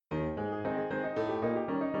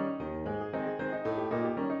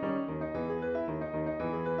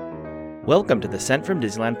Welcome to the Sent from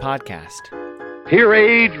Disneyland podcast. Here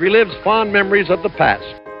age relives fond memories of the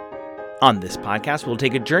past. On this podcast, we'll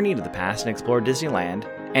take a journey into the past and explore Disneyland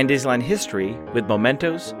and Disneyland history with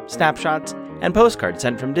mementos, snapshots, and postcards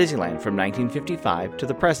sent from Disneyland from 1955 to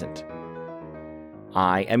the present.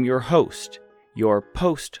 I am your host, your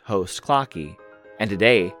post-host Clocky, and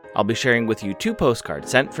today I'll be sharing with you 2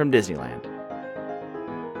 postcards sent from Disneyland.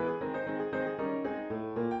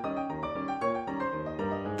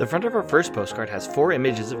 The front of our first postcard has 4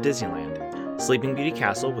 images of Disneyland: Sleeping Beauty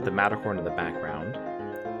Castle with the Matterhorn in the background,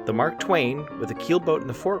 the Mark Twain with a keelboat in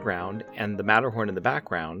the foreground and the Matterhorn in the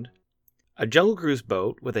background, a Jungle Cruise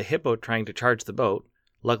boat with a hippo trying to charge the boat,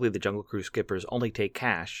 luckily the Jungle Cruise skippers only take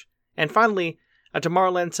cash, and finally, a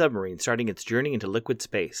Tomorrowland submarine starting its journey into liquid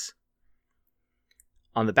space.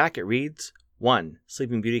 On the back it reads, 1.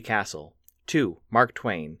 Sleeping Beauty Castle, 2. Mark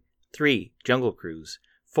Twain, 3. Jungle Cruise,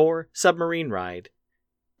 4. Submarine Ride,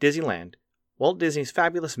 Disneyland, Walt Disney's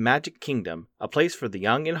fabulous Magic Kingdom, a place for the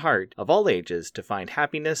young in heart of all ages to find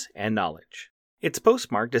happiness and knowledge. It's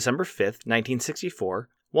postmarked December 5th, 1964,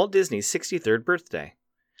 Walt Disney's 63rd birthday.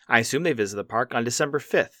 I assume they visited the park on December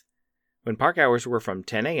 5th, when park hours were from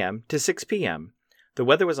 10 a.m. to 6 p.m. The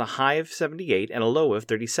weather was a high of 78 and a low of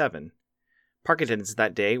 37. Park attendance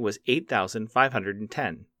that day was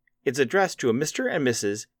 8,510. It's addressed to a Mr. and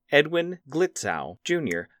Mrs. Edwin Glitzow,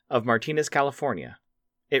 Jr. of Martinez, California.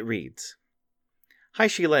 It reads, Hi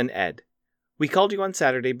Sheila and Ed. We called you on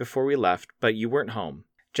Saturday before we left, but you weren't home.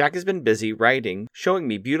 Jack has been busy writing, showing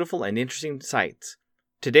me beautiful and interesting sights.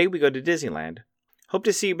 Today we go to Disneyland. Hope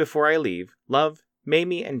to see you before I leave. Love,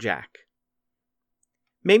 Mamie and Jack.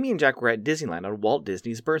 Mamie and Jack were at Disneyland on Walt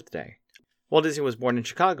Disney's birthday. Walt Disney was born in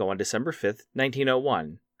Chicago on December 5th,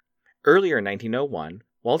 1901. Earlier in 1901,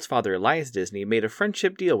 Walt's father Elias Disney made a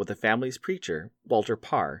friendship deal with the family's preacher, Walter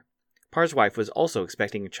Parr. Parr's wife was also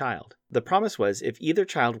expecting a child. The promise was if either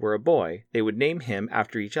child were a boy, they would name him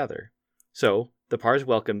after each other. So, the Parrs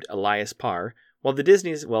welcomed Elias Parr, while the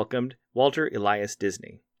Disneys welcomed Walter Elias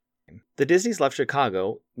Disney. The Disneys left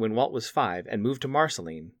Chicago when Walt was 5 and moved to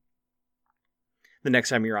Marceline. The next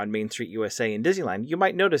time you're on Main Street USA in Disneyland, you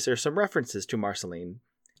might notice there's some references to Marceline.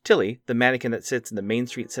 Tilly, the mannequin that sits in the Main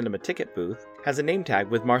Street Cinema ticket booth, has a name tag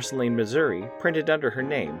with Marceline, Missouri printed under her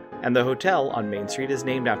name, and the hotel on Main Street is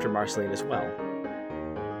named after Marceline as well.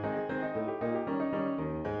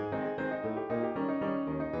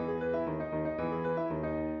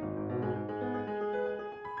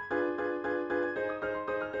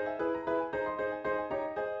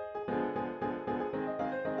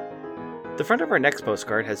 The front of our next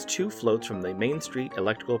postcard has 2 floats from the Main Street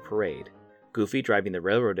Electrical Parade. Goofy driving the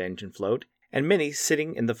railroad engine float, and Minnie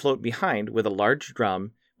sitting in the float behind with a large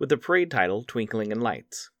drum with the parade title Twinkling in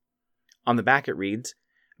Lights. On the back it reads,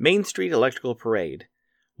 Main Street Electrical Parade.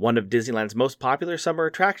 One of Disneyland's most popular summer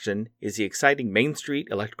attraction is the exciting Main Street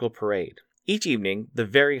Electrical Parade. Each evening, the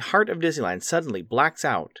very heart of Disneyland suddenly blacks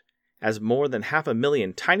out as more than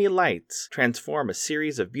 500,000 tiny lights transform a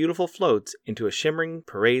series of beautiful floats into a shimmering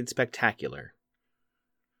parade spectacular.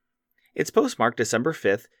 It's postmarked December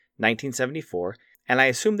 5th, 1974, and I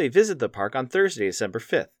assume they visited the park on Thursday, December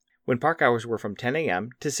 5th, when park hours were from 10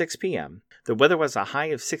 a.m. to 6 p.m. The weather was a high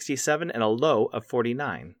of 67 and a low of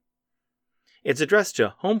 49. It's addressed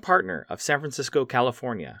to Home Partner of San Francisco,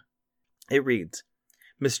 California. It reads,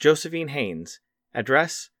 Miss Josephine Haynes,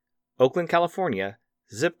 address, Oakland, California,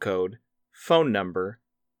 zip code, phone number,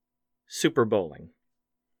 Super Bowling.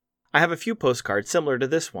 I have a few postcards similar to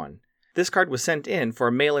this one. This card was sent in for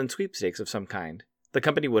a mail-in sweepstakes of some kind. The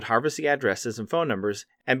company would harvest the addresses and phone numbers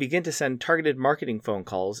and begin to send targeted marketing phone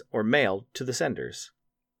calls or mail to the senders.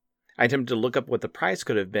 I attempted to look up what the prize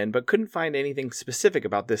could have been, but couldn't find anything specific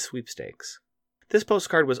about this sweepstakes. This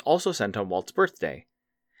postcard was also sent on Walt's birthday.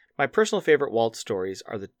 My personal favorite Walt stories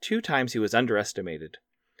are the 2 times he was underestimated.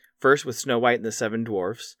 First with Snow White and the 7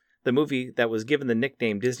 Dwarfs, the movie that was given the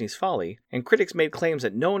nickname Disney's Folly, and critics made claims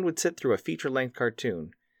that no one would sit through a feature-length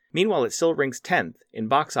cartoon. Meanwhile, it still ranks 10th in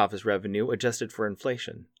box office revenue adjusted for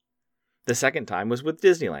inflation. The second time was with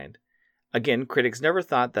Disneyland. Again, critics never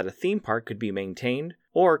thought that a theme park could be maintained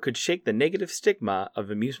or could shake the negative stigma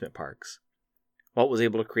of amusement parks. Walt was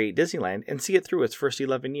able to create Disneyland and see it through its first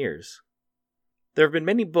 11 years. There have been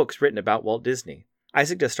many books written about Walt Disney. I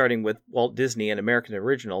suggest starting with Walt Disney, an American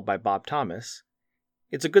Original by Bob Thomas.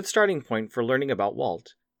 It's a good starting point for learning about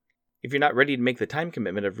Walt. If you're not ready to make the time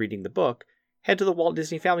commitment of reading the book, head to the Walt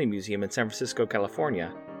Disney Family Museum in San Francisco,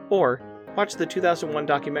 California, or watch the 2001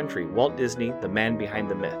 documentary Walt Disney, The Man Behind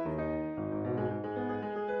the Myth.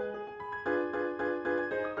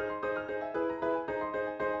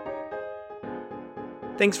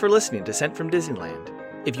 Thanks for listening to Sent from Disneyland.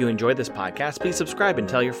 If you enjoyed this podcast, please subscribe and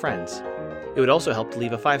tell your friends. It would also help to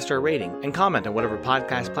leave a 5-star rating and comment on whatever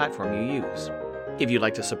podcast platform you use. If you'd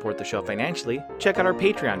like to support the show financially, check out our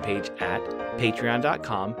Patreon page at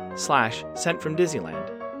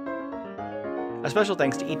patreon.com/sentfromdisneyland. A special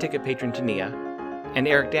thanks to e-ticket patron Tania and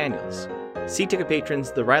Eric Daniels, C-ticket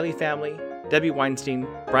patrons the Riley family, Debbie Weinstein,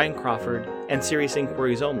 Brian Crawford, and Serious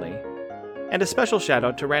Inquiries Only, and a special shout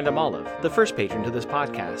out to Random Olive, the first patron to this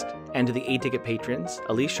podcast, and to the e-ticket patrons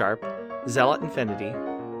Elise Sharp, Zealot Infinity,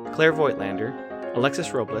 Claire Voigtlander,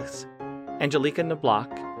 Alexis Robles, Angelica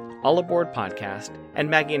Nablock, All Aboard Podcast, and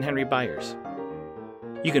Maggie and Henry Byers.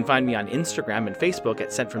 You can find me on Instagram and Facebook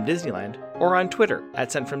at Sent From Disneyland, or on Twitter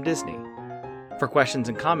at Sent From Disney. For questions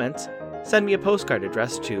and comments, send me a postcard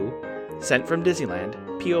addressed to Sent From Disneyland,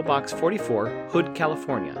 P.O. Box 44, Hood,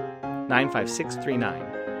 California, 95639.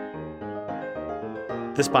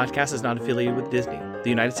 This podcast is not affiliated with Disney, the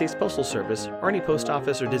United States Postal Service, or any post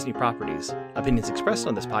office or Disney properties. Opinions expressed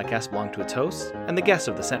on this podcast belong to its hosts and the guests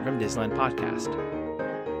of the Sent From Disneyland podcast.